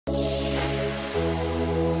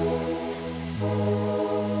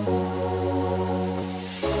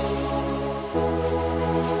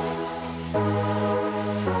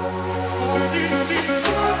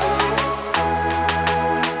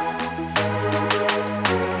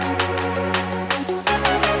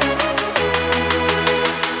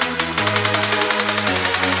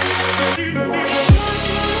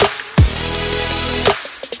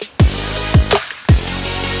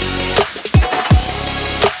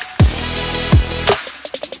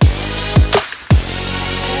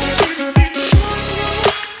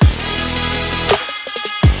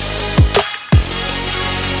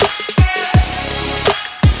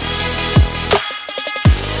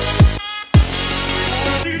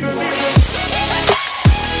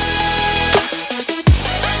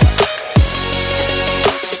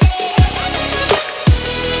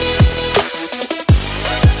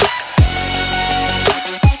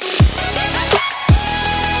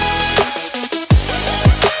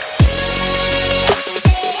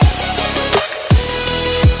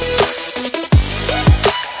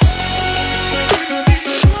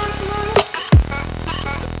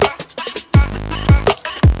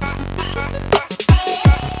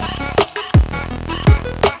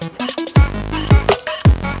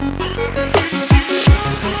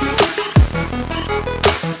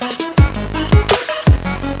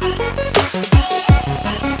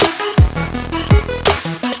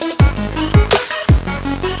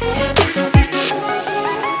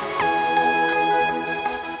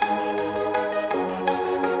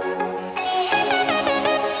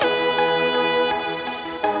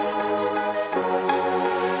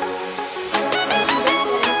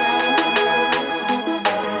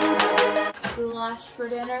for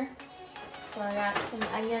dinner. So I got some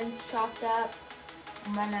onions chopped up.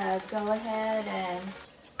 I'm gonna go ahead and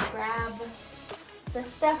grab the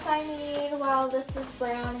stuff I need while this is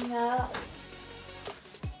browning up.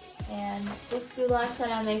 And this goulash that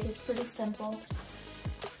I make is pretty simple.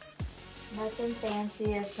 Nothing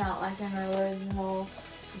fancy. It's not like an original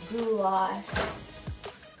goulash.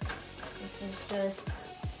 This is just,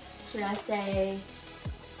 should I say,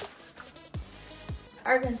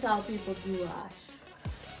 Arkansas people goulash.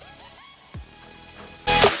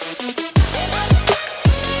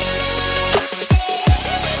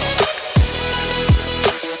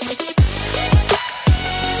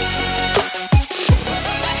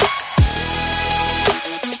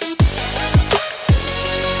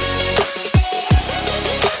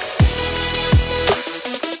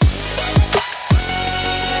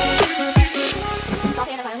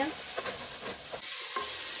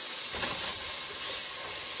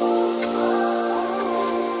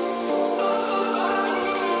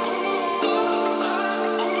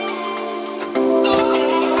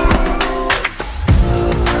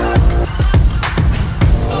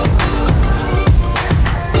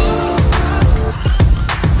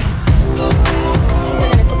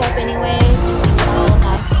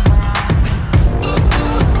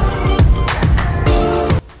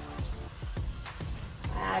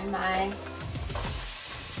 My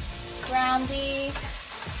ground beef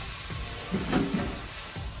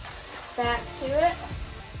back to it,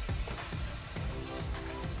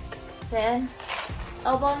 then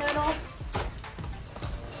elbow noodles,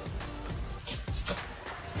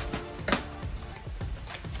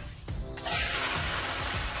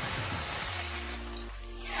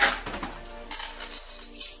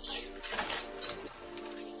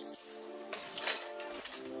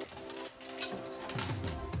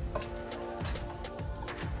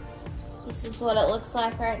 this is what it looks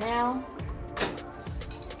like right now.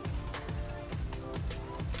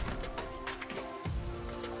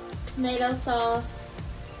 Tomato sauce.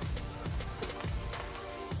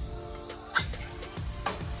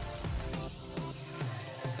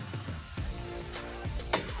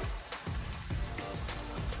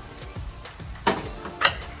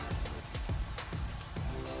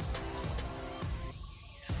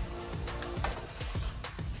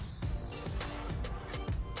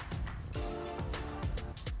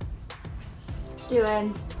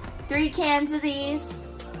 Doing 3 cans of these.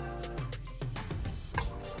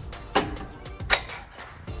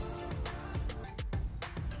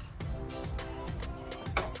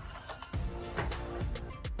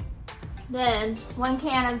 Then 1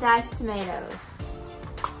 can of diced tomatoes.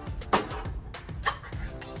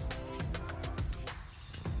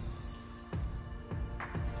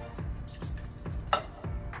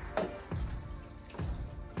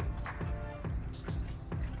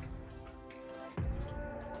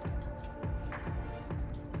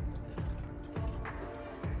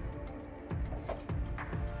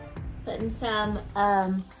 Putting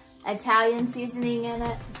some Italian seasoning in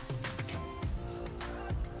it.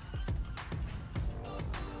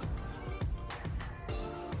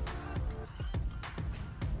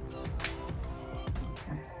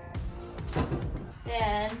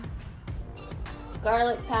 Then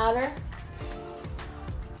garlic powder.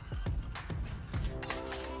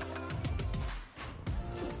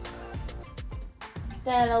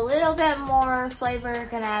 Then a little bit more flavor,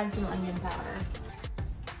 gonna add some onion powder.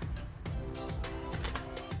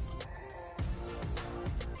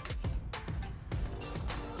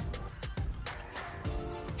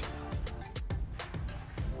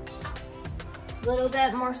 A little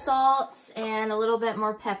bit more salt and a little bit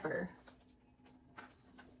more pepper.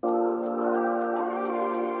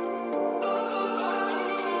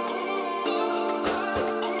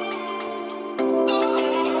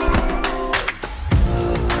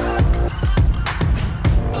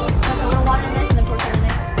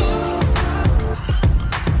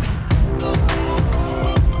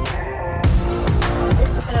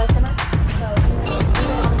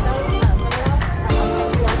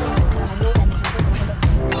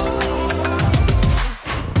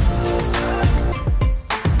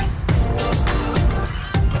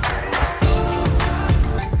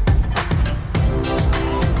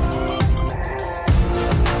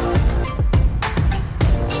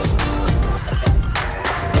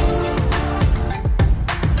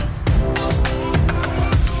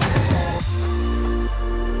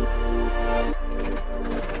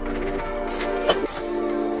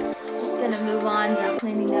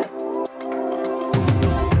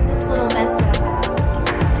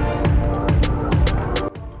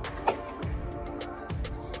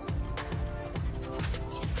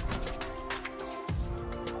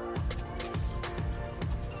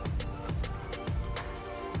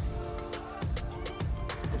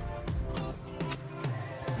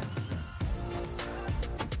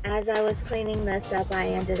 as I was cleaning this up, I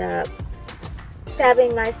ended up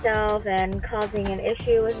stabbing myself and causing an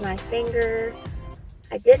issue with my finger.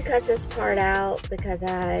 I did cut this part out because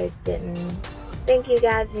I didn't think you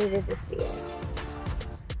guys needed to see it.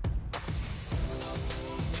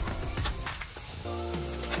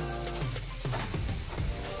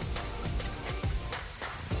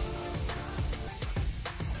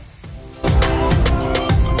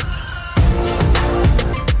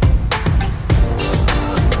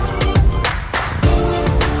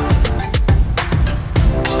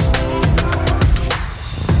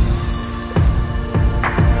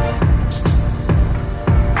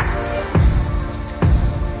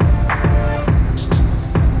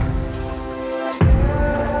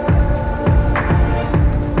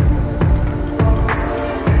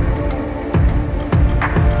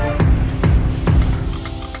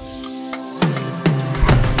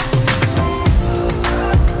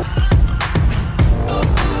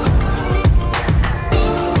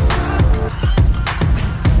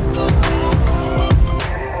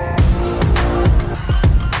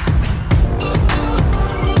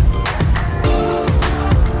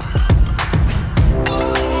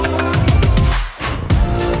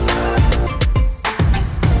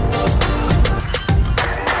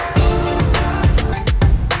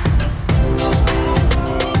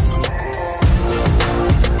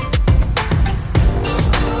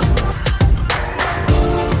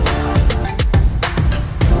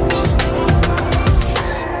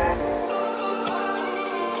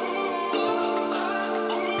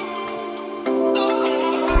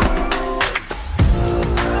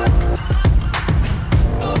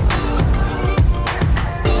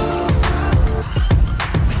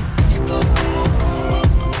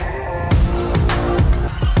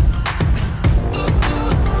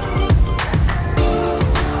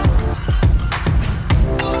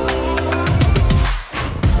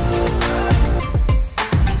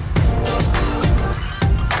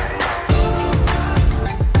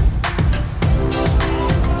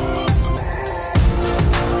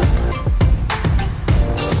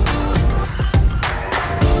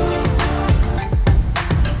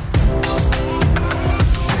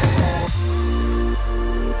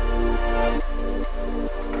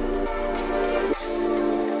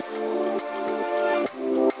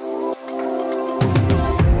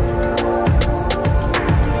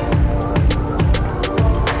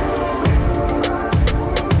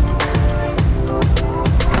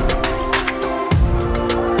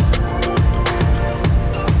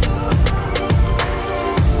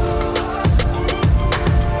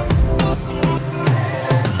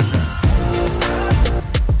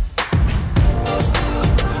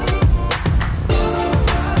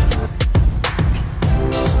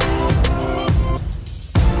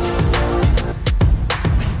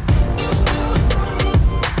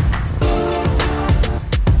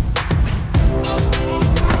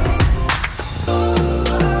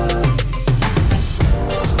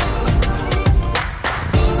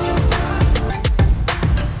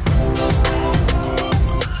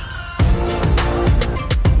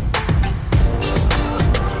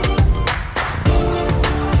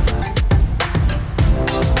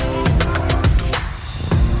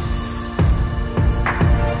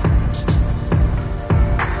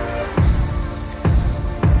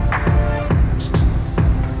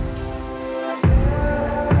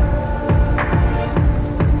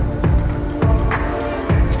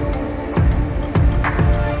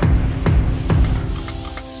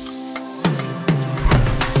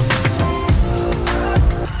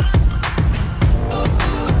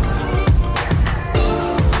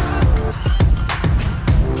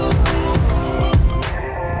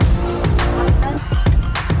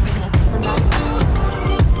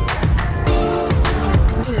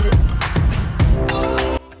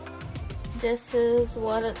 This is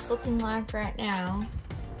what it's looking like right now.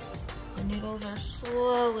 The noodles are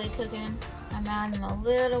slowly cooking. I'm adding a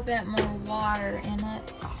little bit more water in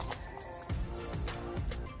it.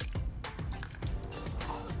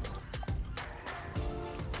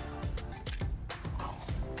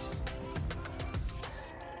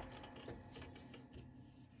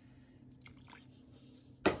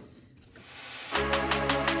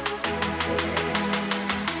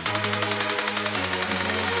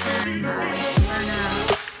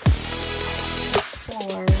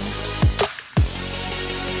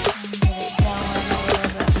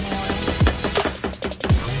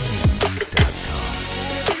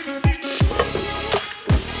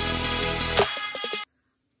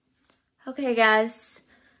 Okay guys,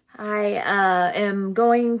 I am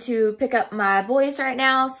going to pick up my boys right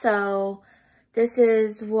now, so this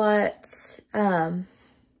is what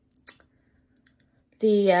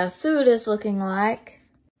the food is looking like.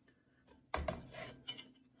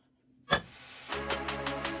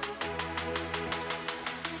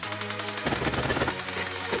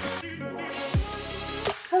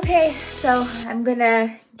 Okay, so I'm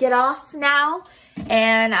gonna get off now,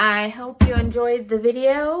 and I hope you enjoyed the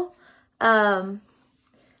video.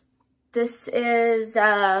 This is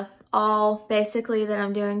all basically that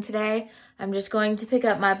I'm doing today. I'm just going to pick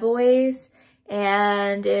up my boys,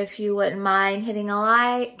 and if you wouldn't mind hitting a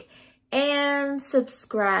like and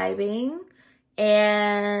subscribing,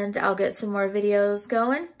 and I'll get some more videos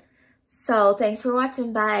going. So thanks for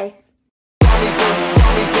watching. Bye.